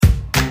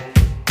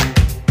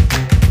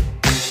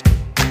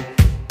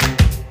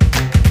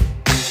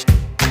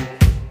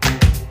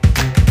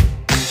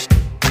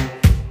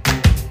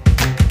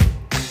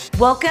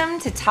Welcome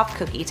to Tough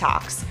Cookie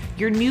Talks,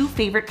 your new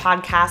favorite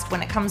podcast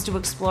when it comes to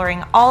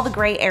exploring all the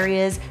gray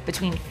areas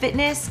between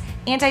fitness,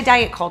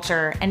 anti-diet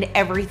culture, and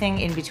everything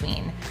in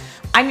between.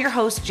 I'm your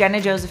host, Jenna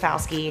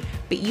Josephowski,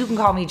 but you can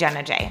call me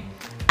Jenna J.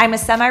 I'm a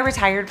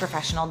semi-retired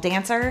professional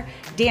dancer,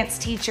 dance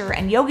teacher,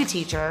 and yoga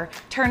teacher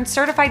turned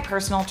certified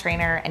personal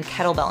trainer and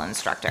kettlebell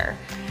instructor.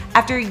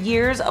 After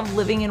years of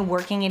living and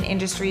working in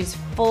industries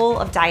full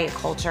of diet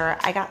culture,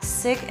 I got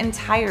sick and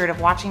tired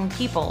of watching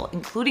people,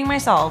 including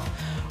myself,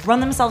 run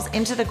themselves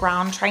into the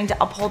ground trying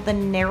to uphold the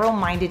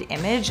narrow-minded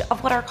image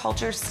of what our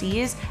culture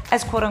sees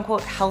as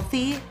quote-unquote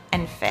healthy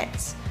and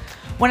fit.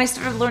 When I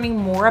started learning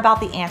more about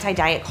the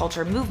anti-diet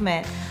culture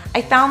movement,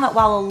 I found that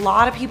while a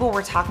lot of people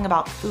were talking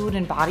about food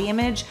and body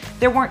image,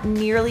 there weren't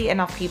nearly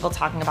enough people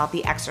talking about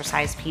the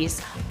exercise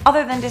piece,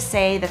 other than to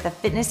say that the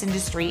fitness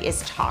industry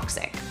is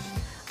toxic.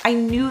 I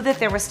knew that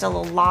there was still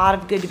a lot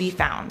of good to be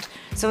found,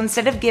 so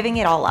instead of giving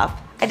it all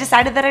up, I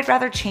decided that I'd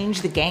rather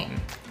change the game,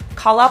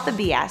 call out the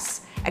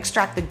BS,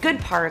 extract the good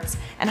parts,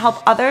 and help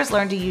others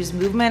learn to use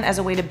movement as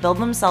a way to build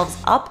themselves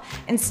up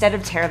instead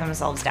of tear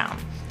themselves down.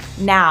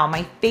 Now,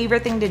 my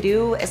favorite thing to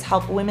do is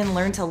help women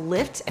learn to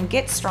lift and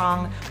get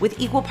strong with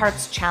equal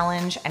parts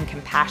challenge and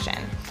compassion.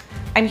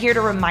 I'm here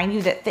to remind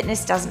you that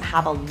fitness doesn't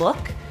have a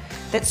look,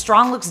 that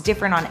strong looks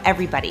different on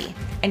everybody,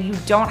 and you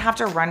don't have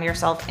to run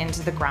yourself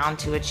into the ground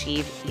to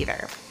achieve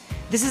either.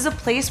 This is a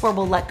place where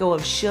we'll let go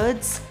of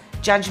shoulds,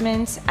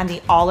 judgments, and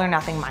the all or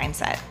nothing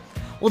mindset.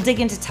 We'll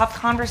dig into tough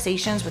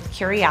conversations with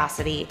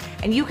curiosity,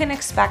 and you can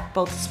expect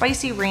both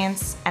spicy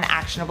rants and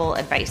actionable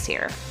advice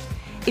here.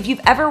 If you've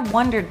ever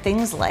wondered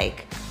things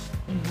like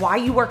why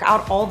you work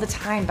out all the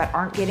time but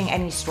aren't getting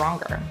any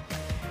stronger,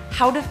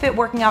 how to fit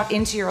working out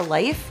into your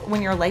life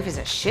when your life is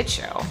a shit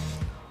show,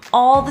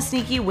 all the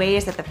sneaky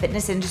ways that the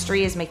fitness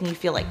industry is making you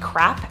feel like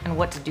crap and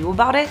what to do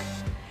about it,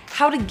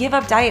 how to give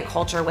up diet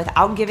culture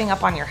without giving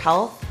up on your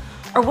health,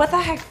 or what the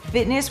heck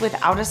fitness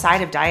without a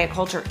side of diet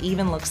culture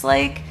even looks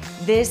like,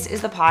 this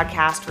is the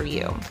podcast for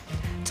you.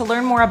 To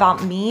learn more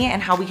about me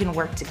and how we can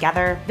work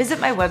together, visit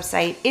my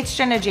website,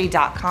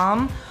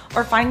 itsjennaj.com,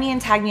 or find me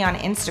and tag me on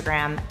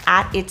Instagram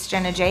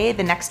 @itsjennaj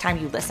the next time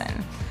you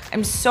listen.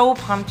 I'm so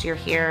pumped you're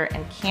here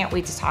and can't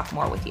wait to talk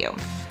more with you.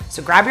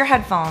 So grab your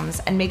headphones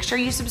and make sure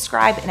you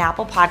subscribe in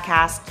Apple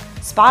Podcasts,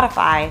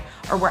 Spotify,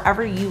 or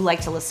wherever you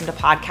like to listen to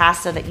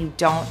podcasts so that you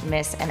don't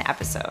miss an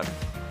episode.